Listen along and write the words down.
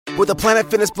With a Planet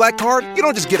Fitness Black Card, you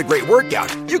don't just get a great workout,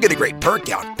 you get a great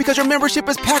perk out because your membership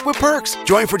is packed with perks.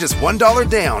 Join for just $1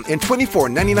 down and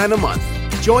 $24.99 a month.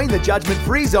 Join the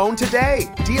judgment-free zone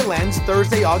today. Deal ends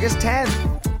Thursday, August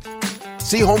 10th.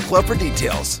 See Home Club for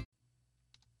details.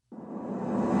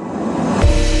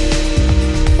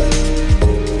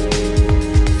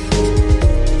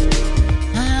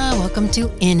 Welcome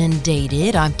to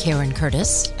Inundated. I'm Karen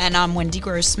Curtis. And I'm Wendy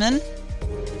Grossman.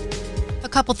 A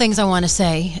couple things I want to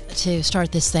say to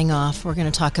start this thing off. We're going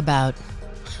to talk about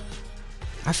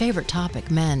our favorite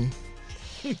topic, men.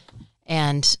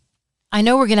 And I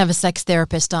know we're going to have a sex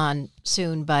therapist on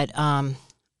soon, but, and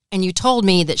you told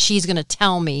me that she's going to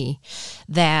tell me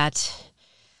that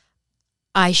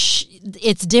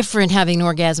it's different having an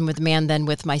orgasm with a man than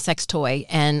with my sex toy.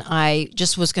 And I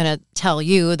just was going to tell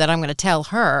you that I'm going to tell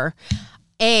her,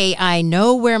 I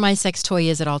know where my sex toy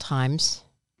is at all times.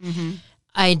 Mm-hmm.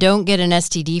 I don't get an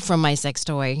STD from my sex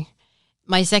toy.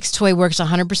 My sex toy works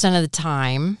 100% of the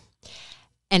time,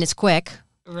 and it's quick.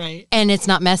 Right. And it's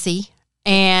not messy.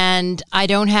 And I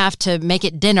don't have to make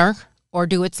it dinner or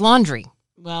do its laundry.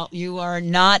 Well, you are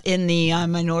not in the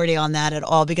minority on that at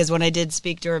all, because when I did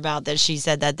speak to her about this, she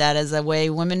said that that is the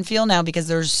way women feel now because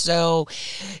they're so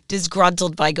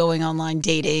disgruntled by going online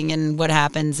dating and what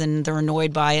happens, and they're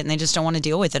annoyed by it, and they just don't want to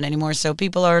deal with it anymore. So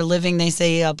people are living, they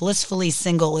say, blissfully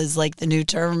single is like the new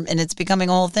term, and it's becoming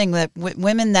a whole thing that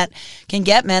women that can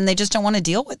get men, they just don't want to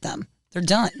deal with them. They're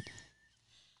done.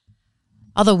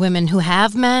 Although women who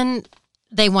have men,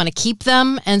 they want to keep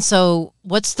them. And so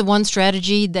what's the one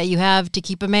strategy that you have to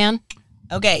keep a man?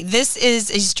 Okay, this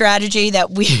is a strategy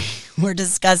that we were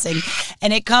discussing,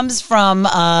 and it comes from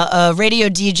a radio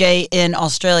DJ in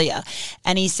Australia.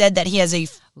 And he said that he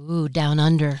has down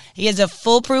under. He has a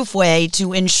foolproof way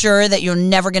to ensure that you're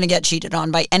never going to get cheated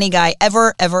on by any guy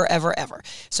ever, ever, ever, ever.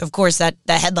 So, of course, that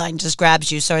headline just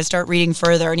grabs you. So I start reading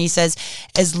further, and he says,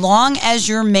 as long as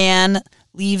your man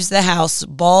leaves the house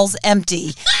balls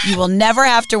empty, you will never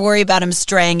have to worry about him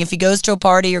straying if he goes to a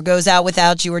party or goes out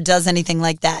without you or does anything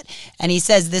like that. And he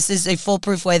says this is a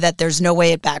foolproof way that there's no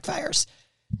way it backfires.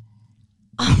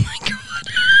 Oh my God.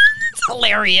 That's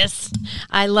hilarious.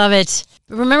 I love it.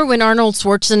 Remember when Arnold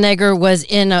Schwarzenegger was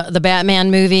in the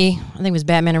Batman movie? I think it was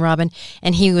Batman and Robin.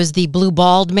 And he was the blue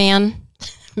bald man,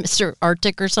 Mr.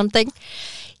 Arctic or something.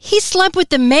 He slept with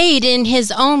the maid in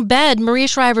his own bed, Maria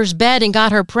Shriver's bed, and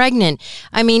got her pregnant.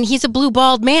 I mean, he's a blue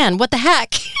bald man. What the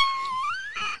heck?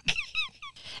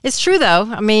 It's true, though.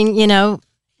 I mean,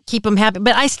 keep them happy.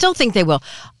 But I still think they will.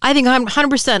 I think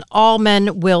 100% all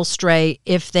men will stray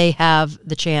if they have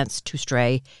the chance to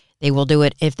stray. They will do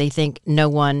it if they think no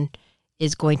one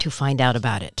is going to find out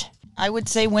about it. I would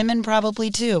say women probably,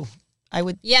 too. I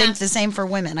would think the same for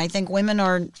women. I think women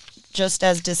are just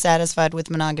as dissatisfied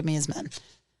with monogamy as men.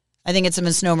 I think it's a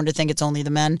misnomer to think it's only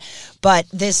the men. But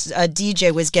this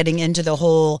DJ was getting into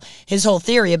his whole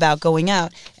theory about going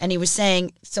out. And he was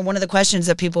saying, so one of the questions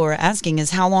that people were asking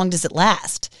is, how long does it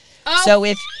last? Oh.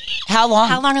 So how long?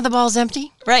 How long are the balls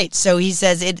empty? Right. So he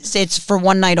says it's for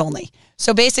one night only.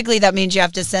 So basically that means you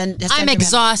have to send I'm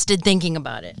exhausted thinking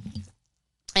about it.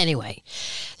 Anyway,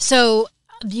 so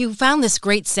you found this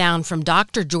great sound from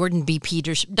Dr. Jordan B.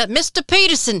 Peterson. Mr.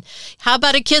 Peterson, how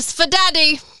about a kiss for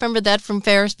Daddy? Remember that from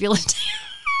Ferris Bueller?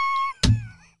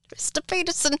 Mr.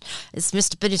 Peterson. It's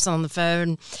Mr. Peterson on the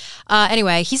phone.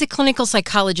 Anyway, he's a clinical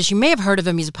psychologist. You may have heard of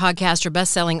him. He's a podcaster,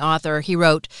 best-selling author. He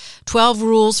wrote 12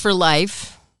 Rules for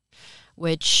Life,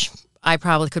 which I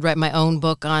probably could write my own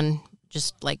book on,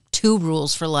 just like 2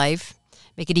 rules for life.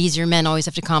 Make it easier. Men always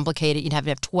have to complicate it. You'd have to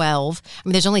have 12. I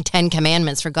mean, there's only 10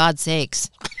 commandments, for God's sakes.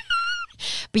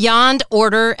 Beyond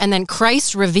Order, and then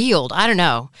Christ Revealed. I don't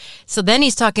know. So then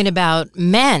he's talking about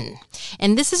men.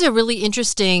 And this is a really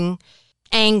interesting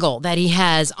angle that he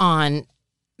has on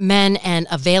men and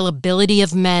availability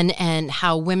of men and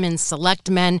how women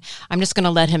select men. I'm just going to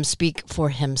let him speak for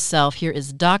himself. Here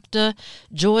is Dr.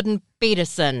 Jordan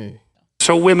Peterson.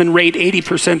 So women rate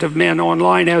 80% of men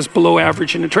online as below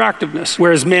average in attractiveness,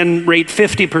 whereas men rate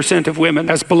 50% of women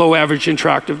as below average in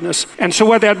attractiveness. And so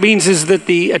what that means is that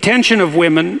the attention of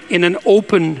women in an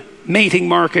open mating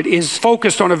market is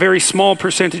focused on a very small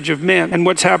percentage of men. And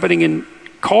what's happening in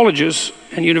colleges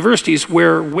and universities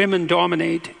where women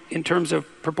dominate in terms of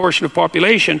proportion of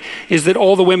population is that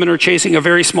all the women are chasing a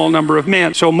very small number of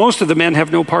men. So most of the men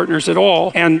have no partners at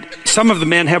all, and some of the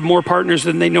men have more partners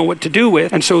than they know what to do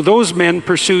with. And so those men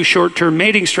pursue short-term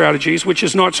mating strategies, which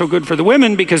is not so good for the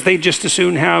women because they just as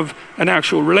soon have an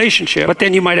actual relationship. But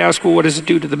then you might ask, well, what does it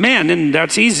do to the men? And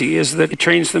that's easy, is that it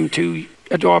trains them to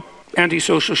adopt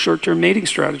antisocial short-term mating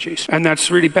strategies. And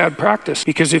that's really bad practice,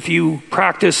 because if you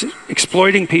practice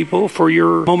exploiting people for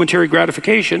your momentary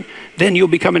gratification, then you'll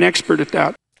become an expert at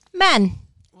that. Men.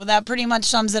 Well, that pretty much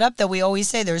sums it up, though. We always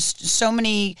say there's so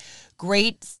many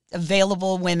great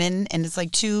available women, and it's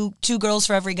like two girls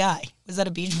for every guy. Was that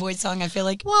a Beach Boys song, I feel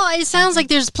like? Well, it sounds like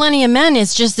there's plenty of men.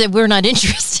 It's just that we're not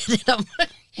interested in them.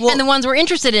 And the ones we're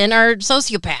interested in are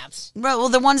sociopaths. Right. Well,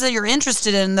 the ones that you're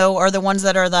interested in, though, are the ones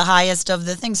that are the highest of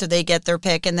the things. So they get their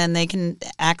pick, and then they can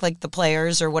act like the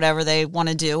players or whatever they want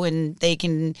to do, and they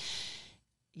can,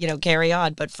 carry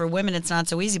on. But for women, it's not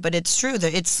so easy. But it's true.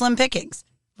 It's slim pickings,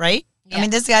 right? Yeah. I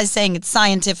mean, this guy's saying it's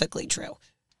scientifically true.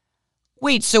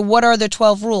 Wait, so what are the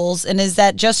 12 rules? And is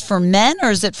that just for men,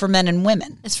 or is it for men and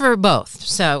women? It's for both.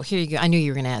 So here you go. I knew you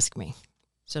were going to ask me.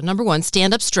 So number 1,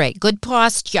 stand up straight. Good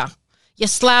posture. You're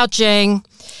slouching,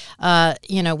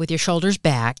 with your shoulders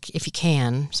back, if you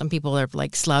can. Some people are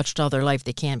like slouched all their life.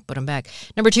 They can't put them back.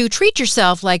 Number 2, treat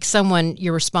yourself like someone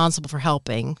you're responsible for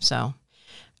helping. So,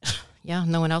 yeah,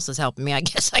 no one else is helping me. I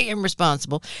guess I am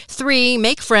responsible. 3,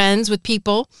 make friends with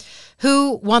people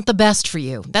who want the best for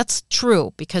you. That's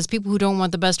true, because people who don't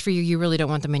want the best for you, you really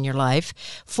don't want them in your life.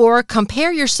 4,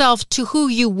 compare yourself to who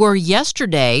you were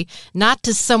yesterday, not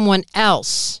to someone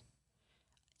else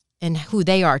and who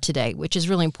they are today, which is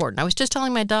really important. I was just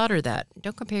telling my daughter that.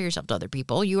 Don't compare yourself to other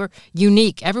people. You are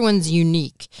unique. Everyone's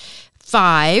unique.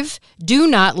 5, do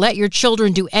not let your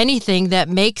children do anything that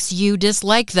makes you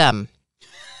dislike them.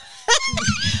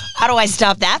 How do I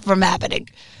stop that from happening?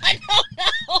 I don't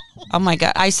know. Oh, my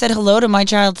God. I said hello to my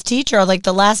child's teacher, like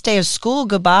the last day of school,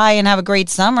 goodbye and have a great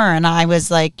summer. And I was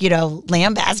like,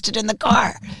 lambasted in the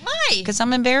car. Why? Because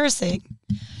I'm embarrassing.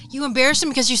 You embarrassed him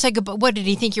because you said goodbye. What, did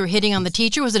he think you were hitting on the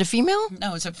teacher? Was it a female?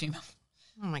 No, it's a female.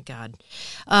 Oh, my God.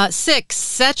 6,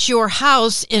 set your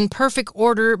house in perfect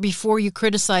order before you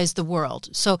criticize the world.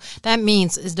 So that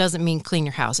means, it doesn't mean clean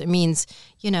your house. It means,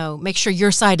 make sure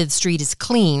your side of the street is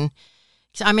clean.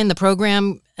 I'm in the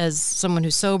program as someone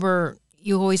who's sober.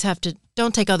 You always have to,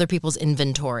 don't take other people's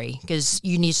inventory, because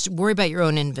you need to worry about your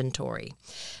own inventory.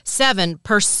 7,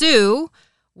 pursue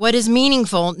what is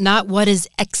meaningful, not what is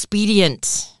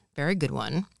expedient. Very good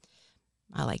one.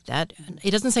 I like that.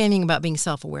 It doesn't say anything about being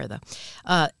self-aware,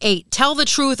 though. 8, tell the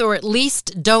truth, or at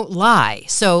least don't lie.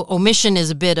 So omission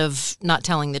is a bit of not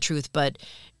telling the truth, but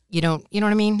you know what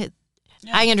I mean?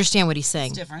 Yeah. I understand what he's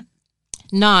saying. It's different.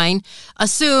 9,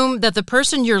 assume that the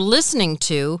person you're listening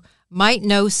to might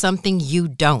know something you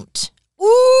don't.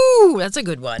 Ooh, that's a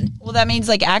good one. Well, that means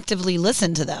actively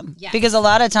listen to them. Yes. Because a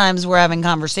lot of times we're having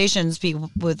conversations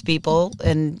with people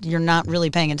and you're not really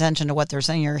paying attention to what they're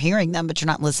saying. You're hearing them, but you're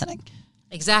not listening.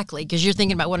 Exactly, because you're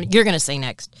thinking about what you're going to say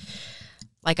next,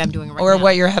 like I'm doing right now. Or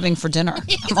what you're having for dinner.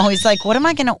 I'm always like, what am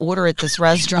I going to order at this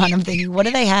restaurant? I'm thinking, what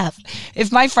do they have?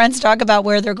 If my friends talk about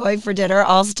where they're going for dinner,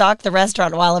 I'll stalk the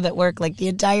restaurant while I'm at work, the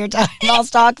entire time. I'll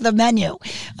stalk the menu.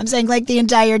 I'm saying the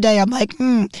entire day. I'm like,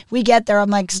 we get there.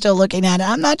 I'm still looking at it.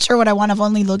 I'm not sure what I want. I've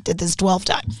only looked at this 12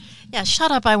 times. Yeah,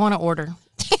 shut up. I want to order.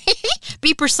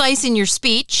 Be precise in your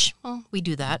speech. Well, we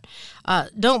do that.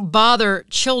 Don't bother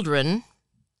children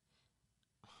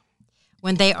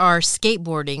when they are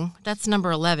skateboarding. That's number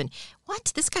 11.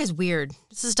 What? This guy's weird.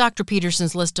 This is Dr.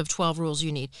 Peterson's list of 12 rules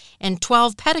you need. And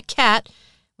 12, pet a cat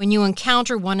when you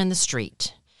encounter one in the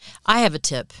street. I have a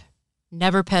tip.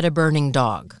 Never pet a burning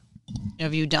dog.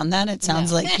 Have you done that? It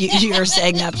sounds like you're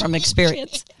saying that from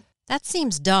experience. That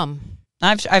seems dumb.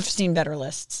 I've seen better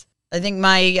lists. I think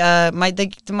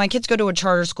my kids go to a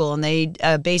charter school, and they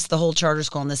base the whole charter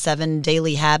school on the 7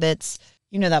 daily habits.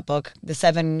 You know that book, the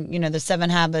 7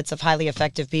 habits of highly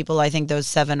effective people. I think those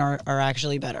 7 are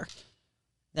actually better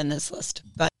than this list.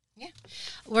 But yeah,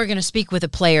 we're going to speak with a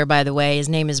player, by the way. His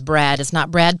name is Brad. It's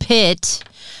not Brad Pitt,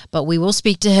 but we will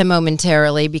speak to him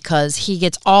momentarily because he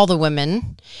gets all the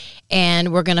women,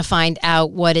 and we're going to find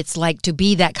out what it's like to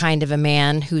be that kind of a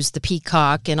man who's the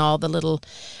peacock, and all the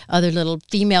other little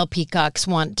female peacocks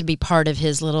want to be part of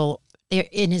his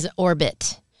in his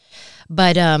orbit.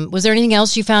 But was there anything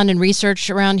else you found in research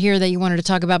around here that you wanted to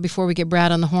talk about before we get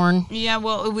Brad on the horn? Yeah,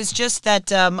 well, it was just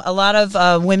that a lot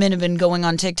of women have been going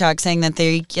on TikTok saying that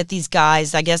they get these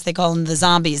guys, I guess they call them the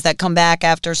zombies, that come back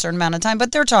after a certain amount of time.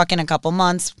 But they're talking a couple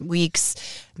months, weeks,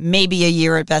 maybe a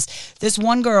year at best. This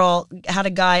one girl had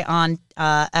a guy on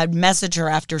message her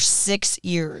after 6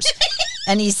 years.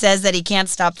 And he says that he can't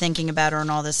stop thinking about her and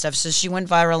all this stuff. So she went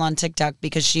viral on TikTok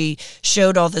because she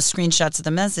showed all the screenshots of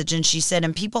the message. And she said,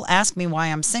 and people ask me why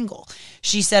I'm single.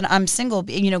 She said, I'm single.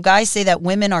 Guys say that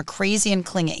women are crazy and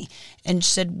clingy. And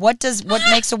she said, what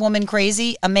makes a woman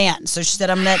crazy? A man. So she said,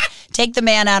 I'm not take the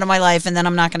man out of my life, and then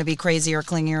I'm not going to be crazy or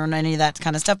clingy or any of that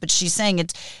kind of stuff. But she's saying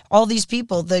it's all these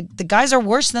people, the guys are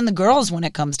worse than the girls when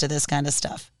it comes to this kind of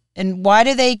stuff. And why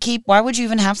would you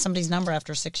even have somebody's number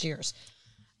after 6 years?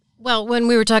 Well, when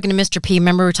we were talking to Mr. P,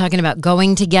 remember we were talking about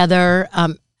going together.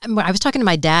 I was talking to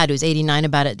my dad, who's 89,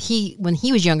 about it. When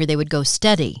he was younger, they would go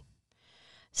steady.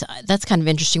 So that's kind of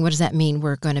interesting. What does that mean?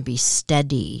 We're going to be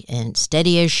steady and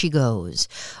steady as she goes.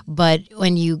 But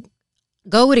when you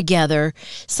go together,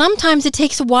 sometimes it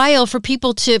takes a while for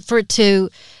people to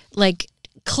like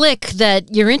click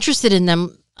that you're interested in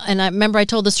them. And I remember I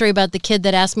told the story about the kid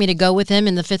that asked me to go with him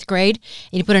in the 5th grade.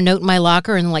 And he put a note in my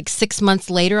locker, and like 6 months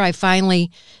later, I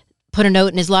finally put a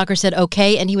note in his locker, said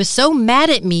okay. And he was so mad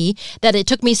at me that it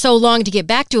took me so long to get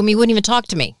back to him, he wouldn't even talk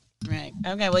to me. Right.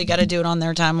 Okay. Well, you got to do it on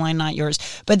their timeline, not yours.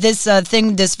 But this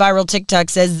this viral TikTok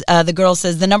says, the girl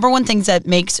says, the number one things that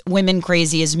makes women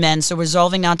crazy is men. So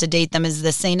resolving not to date them is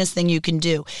the sanest thing you can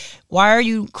do. Why are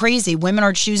you crazy? Women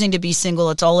are choosing to be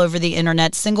single. It's all over the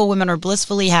internet. Single women are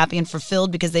blissfully happy and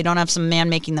fulfilled because they don't have some man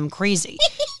making them crazy.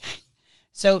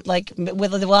 So, like,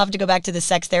 we'll have to go back to the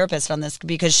sex therapist on this,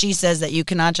 because she says that you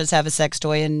cannot just have a sex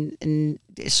toy and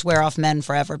swear off men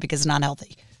forever because it's not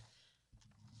healthy.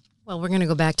 Well, we're going to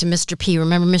go back to Mr. P.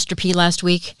 Remember Mr. P last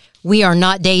week? We are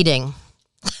not dating.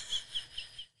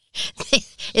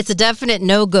 It's a definite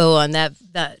no-go on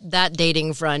that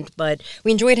dating front, but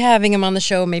we enjoyed having him on the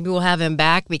show. Maybe we'll have him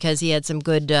back because he had some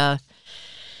good,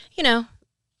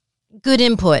 good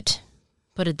input,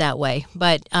 put it that way.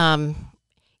 But,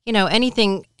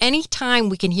 anytime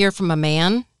we can hear from a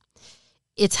man,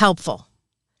 it's helpful,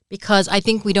 because I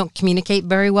think we don't communicate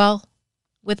very well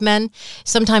with men.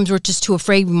 Sometimes we're just too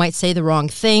afraid we might say the wrong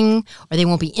thing, or they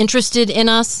won't be interested in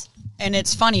us. And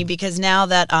it's funny because now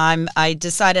that I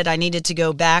decided I needed to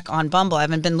go back on Bumble. I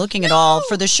haven't been looking at all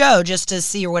for the show just to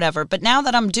see or whatever. But now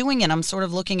that I'm doing it, I'm sort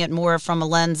of looking at more from a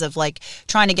lens of like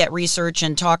trying to get research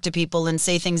and talk to people and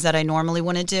say things that I normally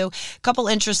wouldn't do. A couple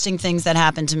interesting things that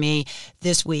happened to me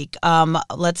this week.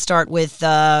 Let's start with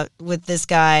this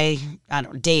guy. I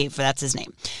don't know, Dave. That's his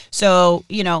name. So,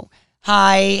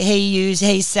 hi, hey,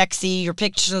 hey, sexy, your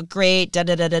pictures look great,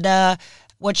 da-da-da-da-da.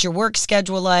 What's your work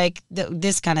schedule like?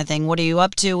 This kind of thing. What are you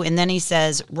up to? And then he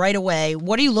says right away,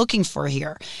 what are you looking for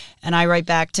here? And I write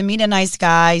back, to meet a nice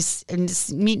guy, and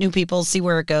meet new people, see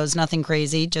where it goes. Nothing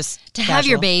crazy, just to casual. Have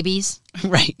your babies.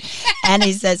 Right. And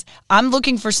he says, I'm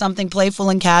looking for something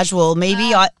playful and casual.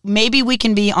 Maybe we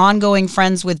can be ongoing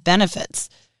friends with benefits.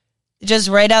 Just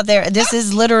right out there. This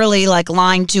is literally like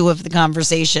line 2 of the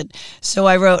conversation. So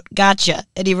I wrote, gotcha.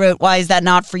 And he wrote, why is that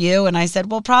not for you? And I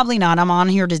said, well, probably not. I'm on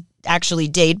here to actually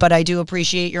date, but I do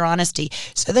appreciate your honesty.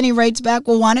 So then he writes back,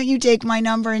 well, why don't you take my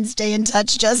number and stay in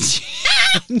touch just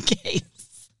in case?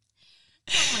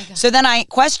 Oh, so then I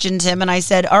questioned him and I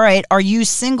said, all right, are you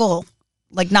single?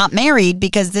 Like not married,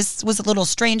 because this was a little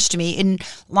strange to me. In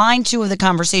line 2 of the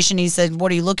conversation, he said, what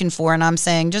are you looking for? And I'm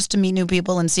saying, just to meet new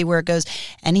people and see where it goes.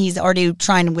 And he's already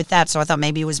trying with that, so I thought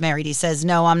maybe he was married. He says,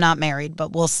 no, I'm not married,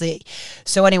 but we'll see.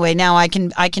 So anyway, now I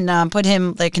can put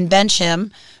him, I can bench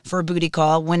him for a booty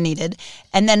call when needed.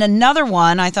 And then another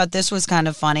one, I thought this was kind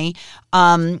of funny.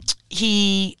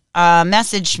 He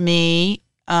messaged me,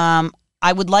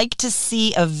 I would like to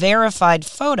see a verified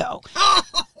photo.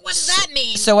 What does that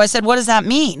mean? So I said, what does that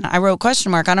mean? I wrote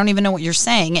question mark. I don't even know what you're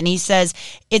saying. And he says,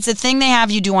 it's a thing they have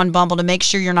you do on Bumble to make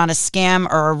sure you're not a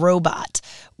scam or a robot.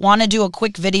 Want to do a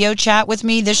quick video chat with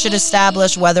me? This should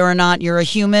establish whether or not you're a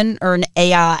human or an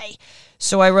AI.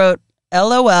 So I wrote,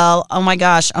 LOL, oh my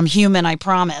gosh, I'm human, I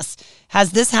promise.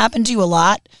 Has this happened to you a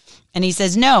lot? And he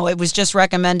says, no, it was just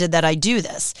recommended that I do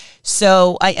this.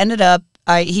 So I ended up,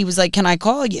 he was like, can I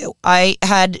call you? I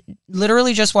had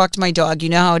literally just walked my dog. You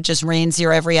know how it just rains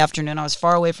here every afternoon. I was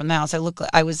far away from the house.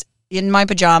 I was in my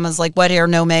pajamas, like wet hair,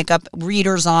 no makeup,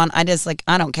 readers on. I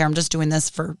don't care. I'm just doing this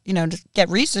for, to get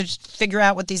research, figure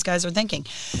out what these guys are thinking.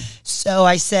 So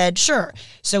I said, sure.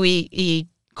 So he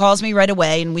calls me right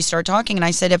away and we start talking. And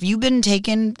I said, have you been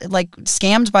taken,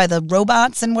 scammed by the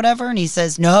robots and whatever? And he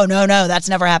says, no, that's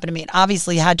never happened to me. It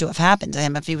obviously had to have happened to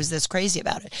him if he was this crazy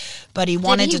about it. But he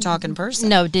wanted to talk in person.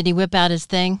 No, did he whip out his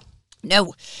thing?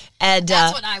 No. And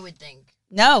that's what I would think.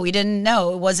 No, he didn't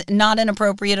know. It was not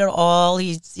inappropriate at all.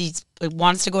 He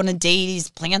wants to go on a date. He's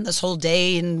planned this whole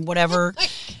day and whatever.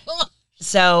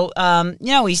 So,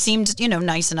 he seemed,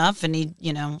 nice enough and he,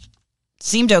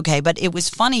 seemed okay. But it was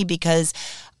funny because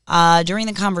during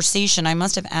the conversation, I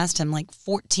must have asked him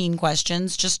 14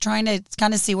 questions, just trying to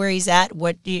kind of see where he's at,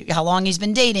 how long he's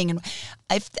been dating. And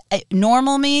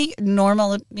normal me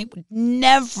would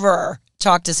never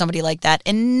talk to somebody like that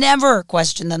and never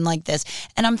question them like this.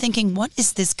 And I'm thinking, what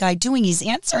is this guy doing? He's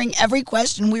answering every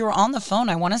question. We were on the phone,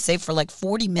 I want to say, for like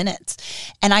 40 minutes.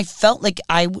 And I felt like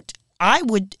I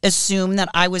would assume that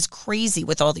I was crazy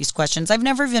with all these questions. I've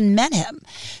never even met him.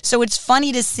 So it's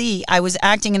funny to see I was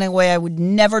acting in a way I would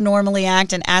never normally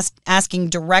act and asking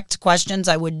direct questions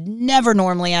I would never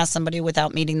normally ask somebody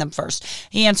without meeting them first.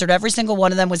 He answered every single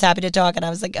one of them, was happy to talk, and I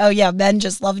was like, oh yeah, men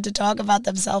just love to talk about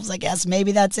themselves, I guess.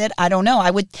 Maybe that's it. I don't know.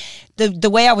 The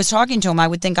way I was talking to him, I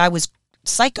would think I was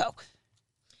psycho.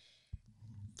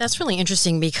 That's really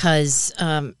interesting because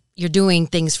you're doing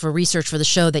things for research for the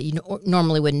show that you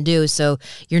normally wouldn't do. So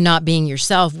you're not being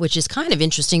yourself, which is kind of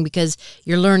interesting because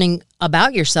you're learning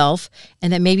about yourself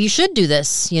and that maybe you should do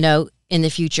this, in the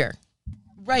future.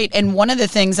 Right. And one of the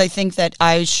things I think that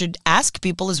I should ask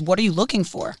people is, what are you looking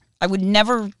for? I would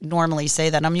never normally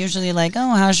say that. I'm usually like,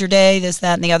 oh, how's your day? This,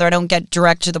 that, and the other. I don't get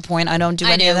direct to the point. I don't do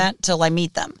any of that till I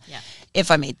meet them. Yeah. If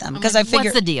I meet them. Because I figure,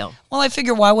 what's the deal? Well, I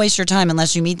figure, why waste your time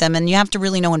unless you meet them? And you have to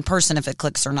really know in person if it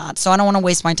clicks or not. So I don't want to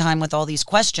waste my time with all these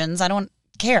questions. I don't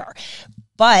care.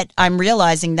 But I'm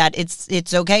realizing that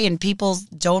it's okay, and people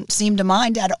don't seem to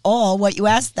mind at all what you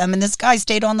ask them. And this guy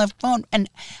stayed on the phone, and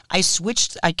I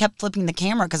kept flipping the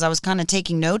camera because I was kind of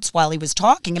taking notes while he was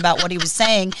talking about what he was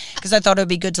saying, because I thought it would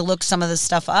be good to look some of this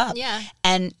stuff up. Yeah.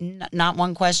 And not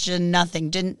one question,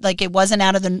 nothing. It wasn't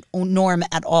out of the norm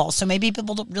at all. So maybe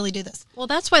people don't really do this. Well,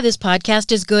 that's why this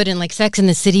podcast is good, and like Sex in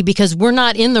the City, because we're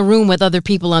not in the room with other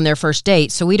people on their first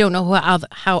date, so we don't know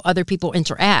how other people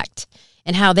interact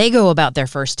and how they go about their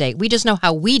first date. We just know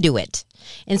how we do it.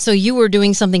 And so you were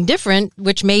doing something different,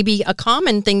 which may be a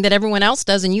common thing that everyone else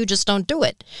does, and you just don't do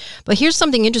it. But here's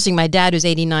something interesting. My dad, who's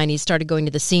 89, he started going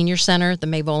to the senior center, the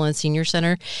Mayvolan Senior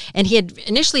Center, and he had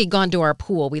initially gone to our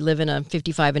pool. We live in a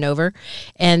 55 and over,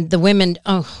 and the women,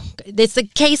 it's the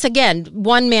case again,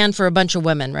 one man for a bunch of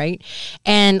women, right?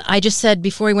 And I just said,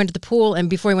 before he went to the pool and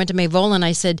before he went to Mayvolan,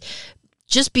 I said,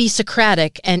 just be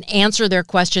Socratic and answer their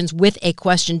questions with a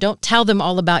question. Don't tell them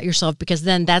all about yourself, because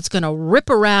then that's going to rip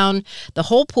around the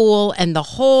whole pool and the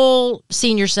whole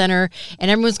senior center,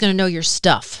 and everyone's going to know your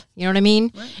stuff. You know what I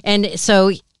mean? Right. And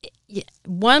so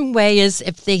one way is,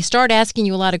 if they start asking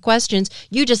you a lot of questions,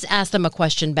 you just ask them a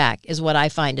question back, is what I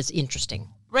find is interesting.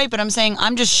 Right, but I'm saying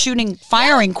I'm just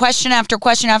firing question after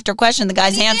question after question. The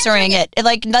guy's answering it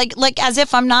like as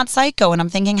if I'm not psycho, and I'm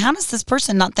thinking, how does this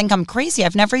person not think I'm crazy?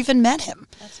 I've never even met him.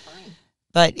 That's fine.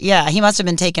 But yeah, he must have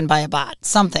been taken by a bot.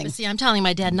 Something. But see, I'm telling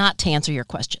my dad not to answer your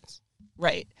questions.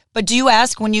 Right. But do you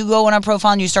ask, when you go on a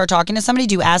profile and you start talking to somebody,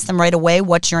 do you ask them right away,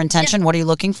 what's your intention? Yeah. What are you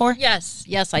looking for? Yes,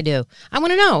 I do. I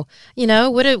want to know,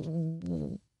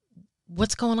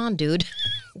 what's going on, dude?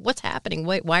 What's happening?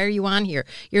 Why are you on here?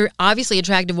 You're obviously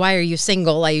attractive. Why are you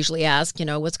single? I usually ask,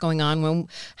 what's going on?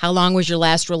 How long was your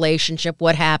last relationship?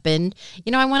 What happened?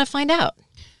 I want to find out.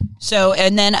 So,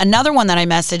 and then another one that I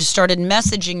messaged started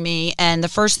messaging me, and the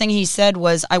first thing he said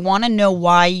was, I want to know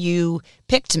why you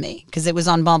picked me, because it was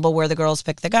on Bumble where the girls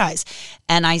pick the guys.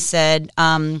 And I said,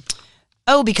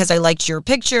 because I liked your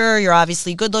picture, you're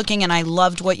obviously good looking, and I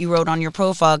loved what you wrote on your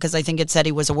profile, because I think it said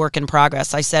he was a work in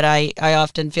progress. I said, I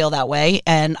often feel that way,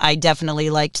 and I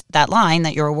definitely liked that line,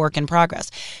 that you're a work in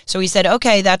progress. So he said,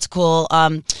 okay, that's cool.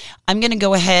 I'm going to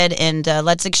go ahead and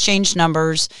let's exchange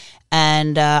numbers,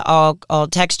 and I'll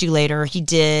text you later. He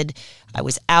did. I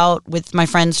was out with my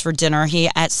friends for dinner. He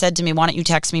said to me, why don't you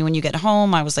text me when you get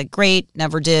home? I was like, great,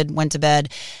 never did, went to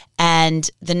bed. And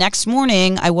the next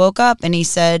morning I woke up and he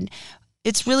said,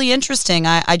 it's really interesting.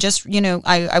 I just,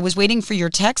 I was waiting for your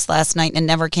text last night and it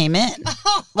never came in.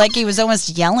 Like he was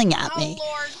almost yelling at me.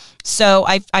 Lord. So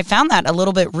I found that a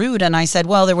little bit rude, and I said,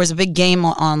 well, there was a big game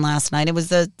on last night. It was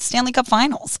the Stanley Cup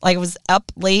Finals. I was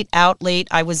up late, out late.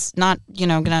 I was not,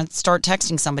 going to start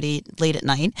texting somebody late at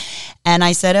night. And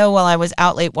I said, I was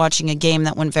out late watching a game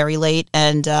that went very late,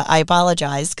 and I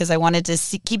apologized because I wanted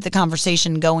to keep the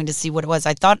conversation going to see what it was.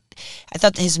 I thought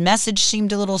his message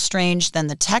seemed a little strange. Then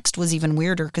the text was even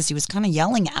weirder because he was kind of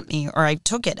yelling at me, or I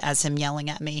took it as him yelling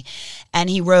at me. And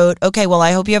he wrote, okay, well,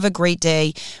 I hope you have a great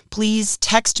day. Please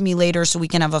text me later so we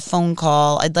can have a phone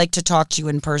call. I'd like to talk to you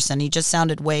in person. He just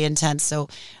sounded way intense. So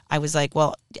I was like,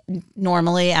 well,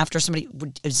 normally after somebody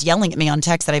was yelling at me on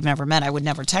text that I've never met, I would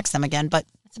never text them again. But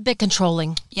it's a bit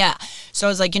controlling. Yeah. So I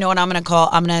was like, you know what, I'm going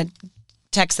to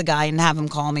text the guy and have him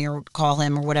call me or call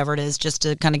him or whatever it is, just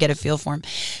to kind of get a feel for him.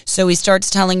 So he starts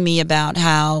telling me about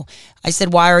how, I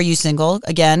said, why are you single?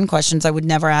 Again, questions I would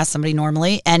never ask somebody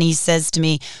normally. And he says to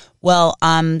me, well,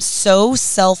 I'm so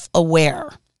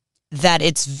self-aware that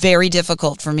it's very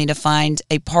difficult for me to find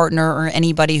a partner or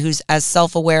anybody who's as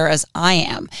self-aware as I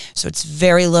am. So it's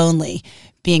very lonely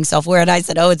being self-aware. And I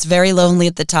said, oh, it's very lonely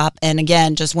at the top. And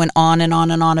again, just went on and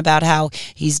on and on about how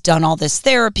he's done all this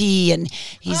therapy and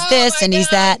he's this and he's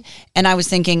that. And I was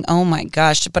thinking, oh my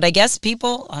gosh. But I guess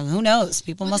people, who knows?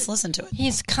 People must listen to it.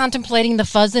 He's contemplating the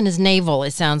fuzz in his navel,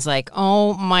 it sounds like.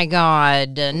 Oh my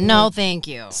God. No, thank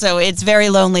you. So it's very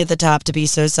lonely at the top to be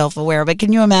so self-aware. But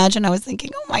can you imagine? I was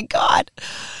thinking, oh my God.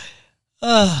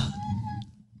 Ugh.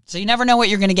 So you never know what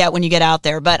you're going to get when you get out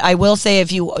there. But I will say,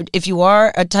 if you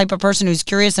are a type of person who's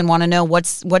curious and want to know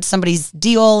what's somebody's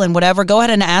deal and whatever, go ahead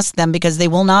and ask them, because they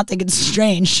will not think it's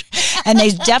strange, and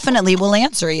they definitely will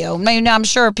answer you. I mean, I'm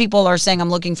sure people are saying I'm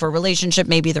looking for a relationship.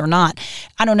 Maybe they're not.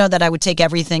 I don't know that I would take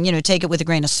everything, take it with a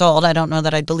grain of salt. I don't know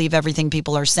that I'd believe everything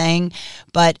people are saying,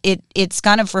 but it's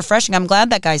kind of refreshing. I'm glad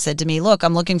that guy said to me, look,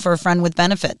 I'm looking for a friend with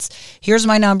benefits. Here's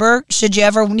my number. Should you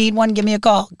ever need one, give me a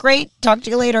call. Great. Talk to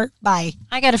you later. Bye.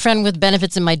 I got a friend with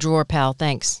benefits in my drawer, pal.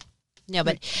 Thanks. No,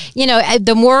 but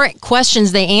the more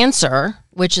questions they answer,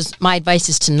 which is my advice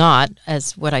is to not,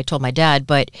 as what I told my dad,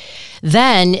 but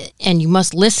then, and you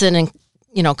must listen and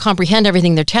comprehend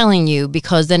everything they're telling you,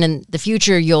 because then in the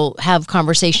future you'll have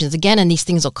conversations again and these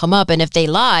things will come up, and if they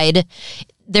lied,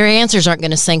 their answers aren't going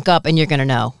to sync up and you're going to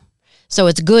know. So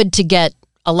it's good to get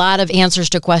a lot of answers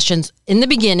to questions in the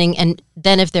beginning, and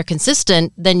then if they're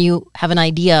consistent, then you have an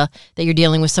idea that you're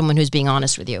dealing with someone who's being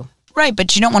honest with you. Right,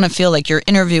 but you don't want to feel like you're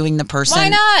interviewing the person. Why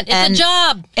not? It's a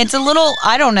job. It's a little,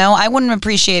 I don't know. I wouldn't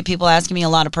appreciate people asking me a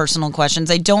lot of personal questions.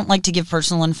 I don't like to give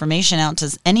personal information out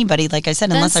to anybody, like I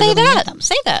said, then unless I really need them.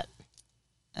 Say that.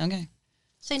 Okay.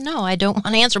 Say, no, I don't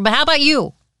want to answer. But how about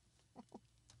you?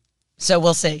 So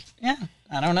we'll see. Yeah,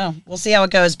 I don't know. We'll see how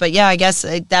it goes. But yeah, I guess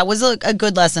that was a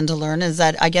good lesson to learn, is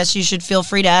that I guess you should feel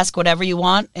free to ask whatever you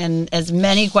want and as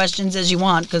many questions as you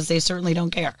want, because they certainly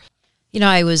don't care.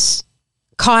 I was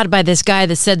caught by this guy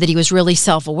that said that he was really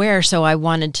self-aware, so I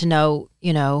wanted to know,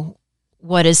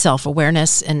 what is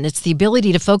self-awareness? And it's the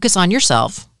ability to focus on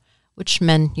yourself, which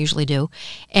men usually do,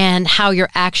 and how your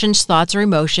actions, thoughts, or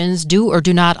emotions do or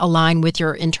do not align with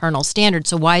your internal standards.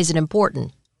 So why is it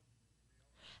important?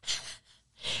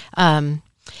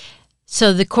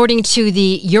 So according to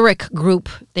the Urich group,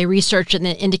 they researched and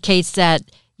it indicates that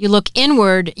you look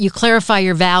inward, you clarify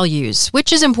your values,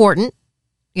 which is important,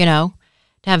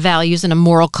 to have values and a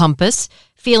moral compass,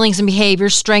 feelings and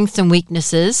behaviors, strengths and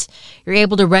weaknesses. You're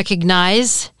able to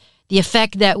recognize the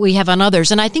effect that we have on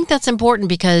others. And I think that's important,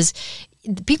 because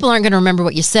people aren't going to remember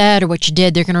what you said or what you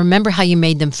did. They're going to remember how you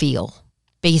made them feel,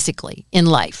 basically, in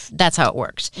life. That's how it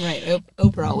works. Right.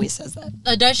 Oprah always says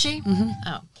that. Does she?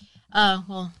 Mm-hmm.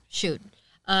 Well, shoot.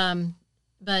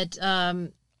 But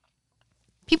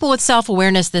people with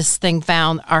self-awareness, this thing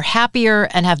found, are happier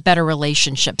and have better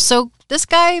relationships. So this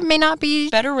guy may not be...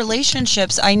 Better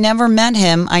relationships. I never met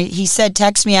him. He said,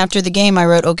 text me after the game. I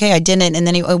wrote, okay, I didn't. And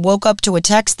then I woke up to a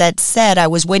text that said, I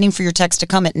was waiting for your text to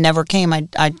come. It never came. I'm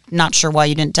not sure why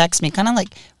you didn't text me. Kind of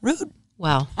like rude.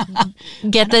 Well,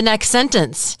 get the next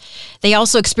sentence. They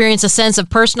also experience a sense of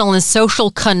personal and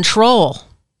social control.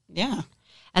 Yeah.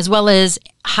 As well as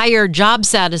higher job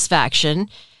satisfaction.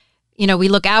 We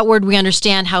look outward, we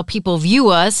understand how people view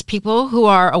us. People who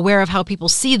are aware of how people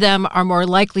see them are more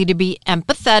likely to be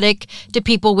empathetic to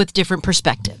people with different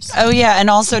perspectives. Oh, yeah. And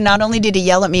also, not only did he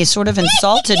yell at me, he sort of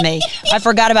insulted me. I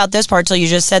forgot about this part till you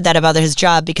just said that about his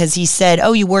job, because he said,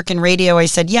 oh, you work in radio? I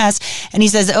said, yes. And he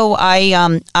says, oh, I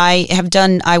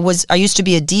used to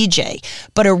be a DJ,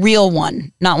 but a real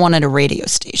one, not one at a radio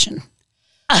station.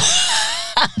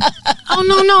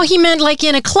 Oh, no, he meant like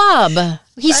in a club.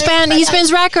 He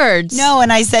spins records. No,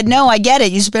 and I said, no, I get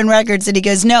it. You spin records. And he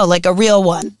goes, no, like a real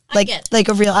one. Like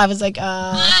a real, I was like,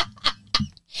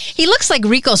 He looks like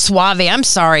Rico Suave. I'm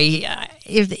sorry.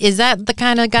 Is that the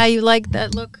kind of guy you like,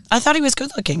 that look? I thought he was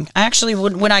good looking. I actually,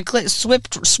 when I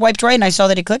swiped right and I saw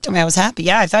that he clicked on me, I was happy.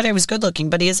 Yeah, I thought he was good looking,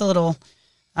 but he is a little,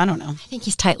 I don't know. I think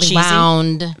he's tightly cheesy.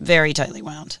 wound. Very tightly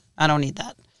wound. I don't need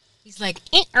that. He's like,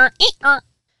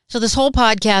 So this whole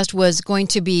podcast was going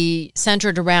to be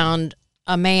centered around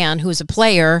a man who's a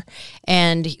player,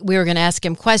 and we were going to ask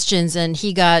him questions, and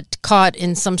he got caught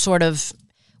in some sort of,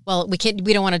 well, we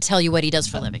don't want to tell you what he does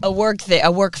for a living. A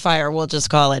work fire, we'll just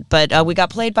call it. But we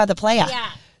got played by the player. Yeah.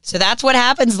 So that's what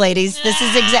happens, ladies. This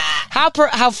is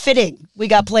how fitting. We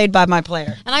got played by my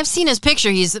player. And I've seen his picture.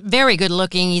 He's very good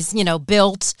looking. He's,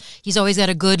 built. He's always got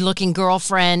a good looking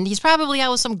girlfriend. He's probably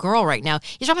out with some girl right now.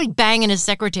 He's probably banging his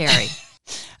secretary.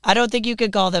 I don't think you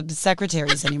could call them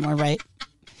secretaries anymore, right?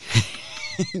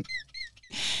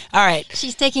 All right.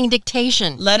 She's taking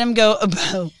dictation. Let him go.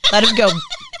 Let him go.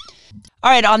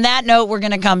 All right. On that note, we're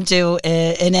going to come to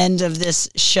an end of this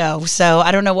show. So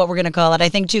I don't know what we're going to call it. I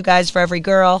think 2 guys for every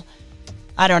girl.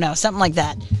 I don't know. Something like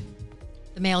that.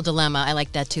 The male dilemma. I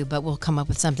like that too, but we'll come up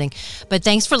with something. But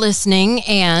thanks for listening.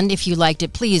 And if you liked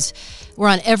it, please, we're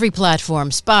on every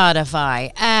platform: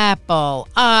 Spotify, Apple,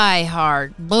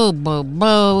 iHeart,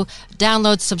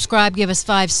 download, subscribe, give us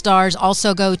 5 stars.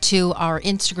 Also go to our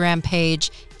Instagram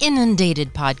page,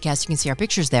 Inundated Podcast. You can see our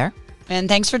pictures there. And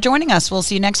thanks for joining us. We'll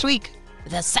see you next week.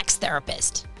 The sex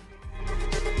therapist.